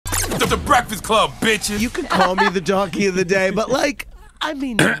the Breakfast Club, bitches. You can call me the donkey of the day, but like, I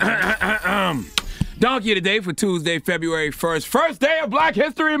mean... Donkey of the day for Tuesday, February 1st. First day of Black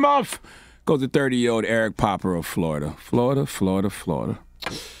History Month. Goes to 30-year-old Eric Popper of Florida. Florida.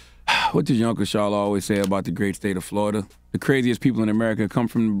 What does your Uncle Charles always say about the great state of Florida? The craziest people in America come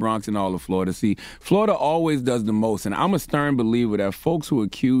from the Bronx and all of Florida. See, Florida always does the most, and I'm a stern believer that folks who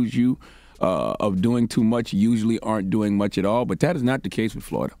accuse you of doing too much usually aren't doing much at all, but that is not the case with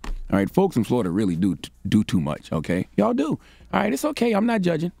Florida. All right, folks in Florida really do too much, okay? Y'all do. All right, it's okay. I'm not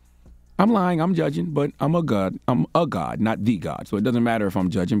judging. I'm lying. I'm judging, but I'm a God. I'm a God, not the God. So it doesn't matter if I'm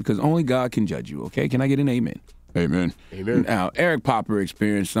judging because only God can judge you, okay? Can I get an amen? Amen. Amen. Now, Eric Popper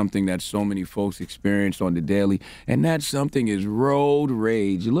experienced something that so many folks experienced on the daily, and that something is road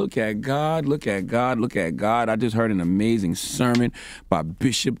rage. Look at God, look at God, look at God. I just heard an amazing sermon by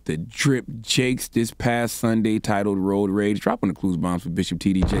Bishop the Drip Jakes this past Sunday titled Road Rage. Dropping the clues bombs for Bishop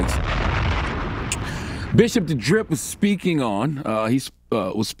T.D. Jakes. Bishop the Drip was speaking on,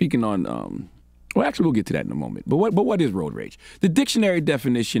 well, actually, we'll get to that in a moment. But what is road rage? The dictionary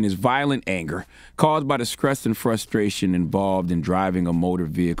definition is violent anger caused by the stress and frustration involved in driving a motor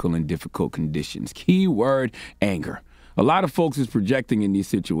vehicle in difficult conditions. Key word, anger. A lot of folks is projecting in these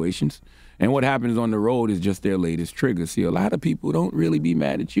situations, and what happens on the road is just their latest trigger. See, a lot of people don't really be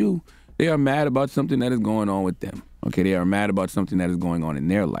mad at you. They are mad about something that is going on with them. Okay, they are mad about something that is going on in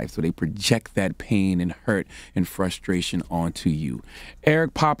their life, so they project that pain and hurt and frustration onto you.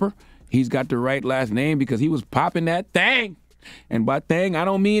 Eric Popper, he's got the right last name because he was popping that thing. And by thing, I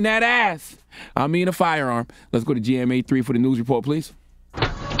don't mean that ass. I mean a firearm. Let's go to GMA 3 for the news report, please. The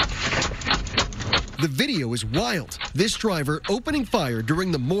video is wild. This driver opening fire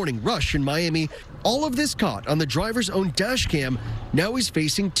during the morning rush in Miami. All of this caught on the driver's own dash cam. Now he's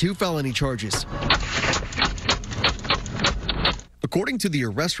facing 2 felony charges. According to the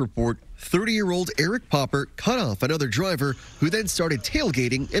arrest report, 30-year-old Eric Popper cut off another driver who then started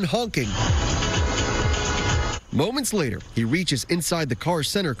tailgating and honking. Moments later, he reaches inside the car's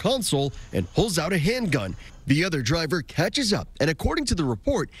center console and pulls out a handgun. The other driver catches up, and according to the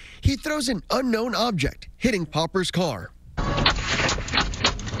report, he throws an unknown object, hitting Popper's car.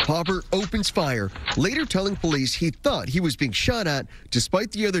 Popper opens fire, later telling police he thought he was being shot at,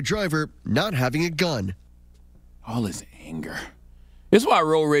 despite the other driver not having a gun. All this anger. This is why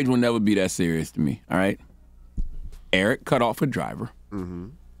road rage will never be that serious to me, all right? Eric cut off a driver,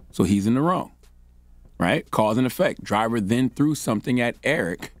 so he's in the wrong, right? Cause and effect. Driver then threw something at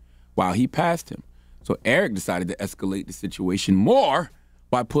Eric while he passed him. So Eric decided to escalate the situation more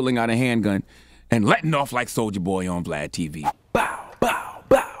by pulling out a handgun and letting off like Soulja Boy on Vlad TV. Bow, bow,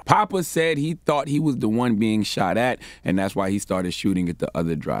 bow. Papa said he thought he was the one being shot at, and that's why he started shooting at the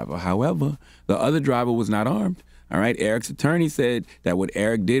other driver. However, the other driver was not armed. All right, Eric's attorney said that what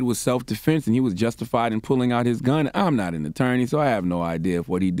Eric did was self-defense and he was justified in pulling out his gun. I'm not an attorney, so I have no idea if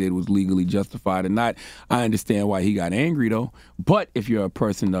what he did was legally justified or not. I understand why he got angry, though. But if you're a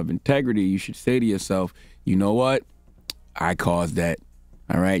person of integrity, you should say to yourself, you know what? I caused that.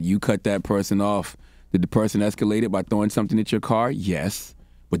 All right, you cut that person off. Did the person escalate it by throwing something at your car? Yes.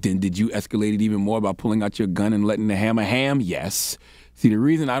 But then did you escalate it even more by pulling out your gun and letting the hammer ham? Yes. See, the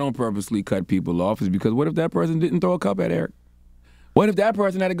reason I don't purposely cut people off is because what if that person didn't throw a cup at Eric? What if that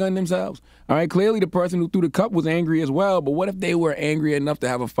person had a gun themselves? All right, clearly the person who threw the cup was angry as well, but what if they were angry enough to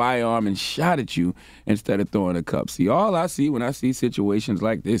have a firearm and shot at you instead of throwing a cup? See, all I see when I see situations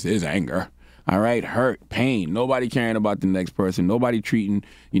like this is anger. All right, hurt, pain, nobody caring about the next person, nobody treating,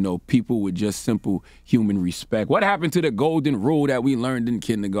 people with just simple human respect. What happened to the golden rule that we learned in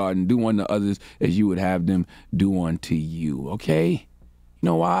kindergarten? Do unto others as you would have them do unto you, okay? You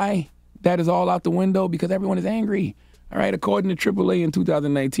know why? That is all out the window because everyone is angry. All right, according to AAA in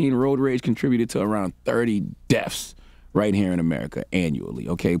 2019, road rage contributed to around 30 deaths right here in America annually,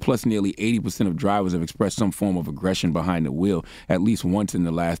 okay? Plus nearly 80% of drivers have expressed some form of aggression behind the wheel at least once in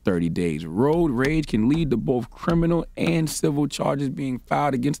the last 30 days. Road rage can lead to both criminal and civil charges being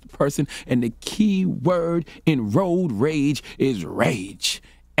filed against the person, and the key word in road rage is rage.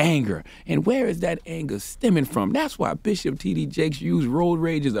 Anger. And where is that anger stemming from? That's why Bishop T.D. Jakes used road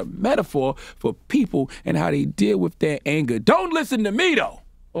rage as a metaphor for people and how they deal with their anger. Don't listen to me, though,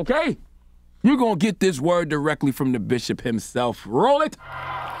 okay? You're going to get this word directly from the bishop himself. Roll it.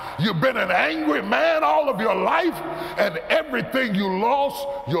 You've been an angry man all of your life, and everything you lost,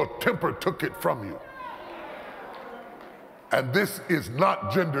 your temper took it from you. And this is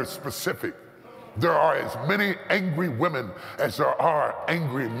not gender specific. There are as many angry women as there are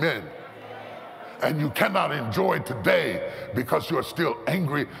angry men. and you cannot enjoy today because you're still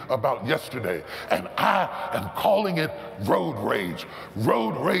angry about yesterday. And I am calling it road rage.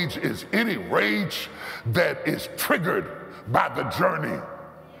 Road rage is any rage that is triggered by the journey.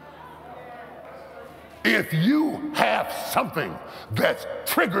 If you have something that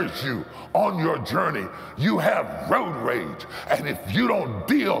triggers you on your journey, you have road rage. And if you don't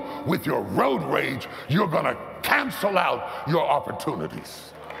deal with your road rage, you're going to cancel out your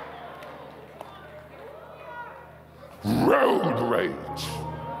opportunities. Road rage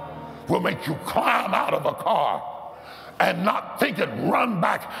will make you climb out of a car and not thinking, run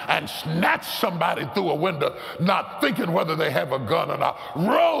back and snatch somebody through a window, not thinking whether they have a gun or not.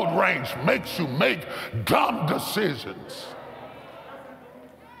 Road rage makes you make dumb decisions.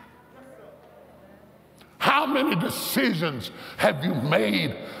 How many decisions have you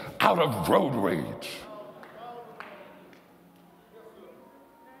made out of road rage?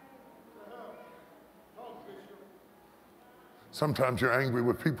 Sometimes you're angry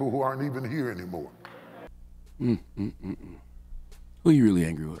with people who aren't even here anymore. Who are you really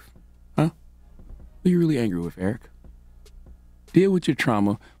angry with? Huh? Who are you really angry with, Eric? Deal with your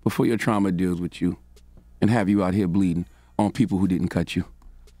trauma before your trauma deals with you and have you out here bleeding on people who didn't cut you.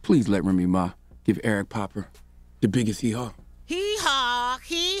 Please let Remy Ma give Eric Popper the biggest hee-haw. Hee-haw,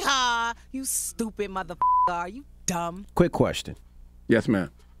 hee-haw. You stupid motherfucker. Are you dumb? Quick question. Yes,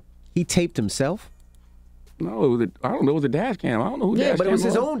 ma'am. He taped himself? No, I don't know. It was a dash cam. I don't know who dash cam was. Yeah, but it was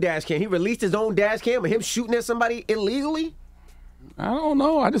his own dash cam. He released his own dash cam of him shooting at somebody illegally? I don't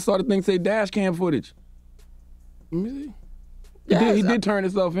know. I just saw the thing say dash cam footage. Let me see. He did turn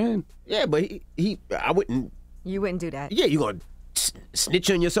himself in. Yeah, but I wouldn't. You wouldn't do that. Yeah, you gonna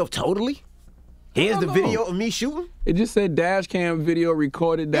snitch on yourself totally? Here's the video of me shooting? It just said dash cam video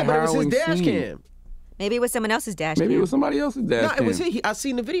recorded the harrowing scene. Yeah, but it was his dash scene. cam. Maybe it was someone else's dash cam. Maybe it was somebody else's dash cam. No, it was his. I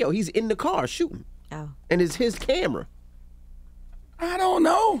seen the video. He's in the car shooting. Oh. And it's his camera. I don't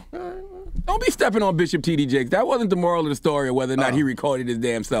know. Don't be stepping on Bishop T.D. Jakes. That wasn't the moral of the story of whether or not he recorded his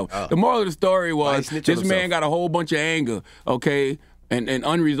damn self. The moral of the story was this man got a whole bunch of anger, okay, and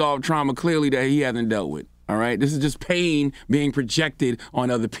unresolved trauma clearly that he hasn't dealt with. All right? This is just pain being projected on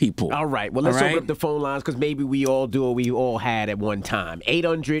other people. All right. Well, let's open up the phone lines because maybe we all do what we all had at one time.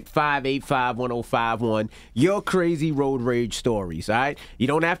 800-585-1051. Your crazy road rage stories, all right? You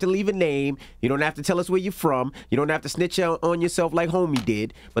don't have to leave a name. You don't have to tell us where you're from. You don't have to snitch out on yourself like homie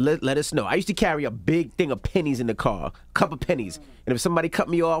did. But let us know. I used to carry a big thing of pennies in the car, a cup of pennies. And if somebody cut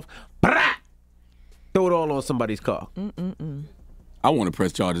me off, brah, throw it all on somebody's car. I want to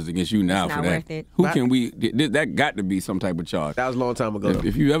press charges against you now for that. Worth it. Who can we? That got to be some type of charge. That was a long time ago.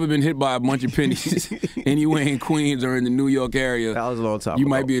 If you've ever been hit by a bunch of pennies anywhere in Queens or in the New York area, that was a long time you ago.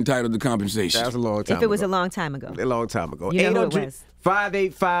 might be entitled to compensation. That was a long time ago. If it was a long time ago. A long time ago. You know who it was.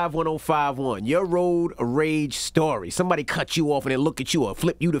 585-1051. Your road rage story. Somebody cut you off and then look at you or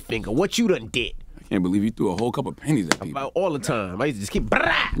flip you the finger. What you done did? I can't believe you threw a whole couple pennies at people. About all the time. I used to just keep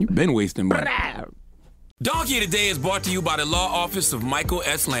brah, You've been wasting money. brah. Donkey of the Day is brought to you by the law office of Michael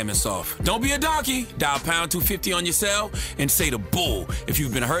S. Lamonsoff. Don't be a donkey. Dial pound 250 on your cell and say the bull if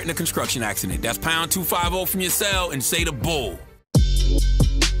you've been hurt in a construction accident. That's pound 250 from your cell and say the bull.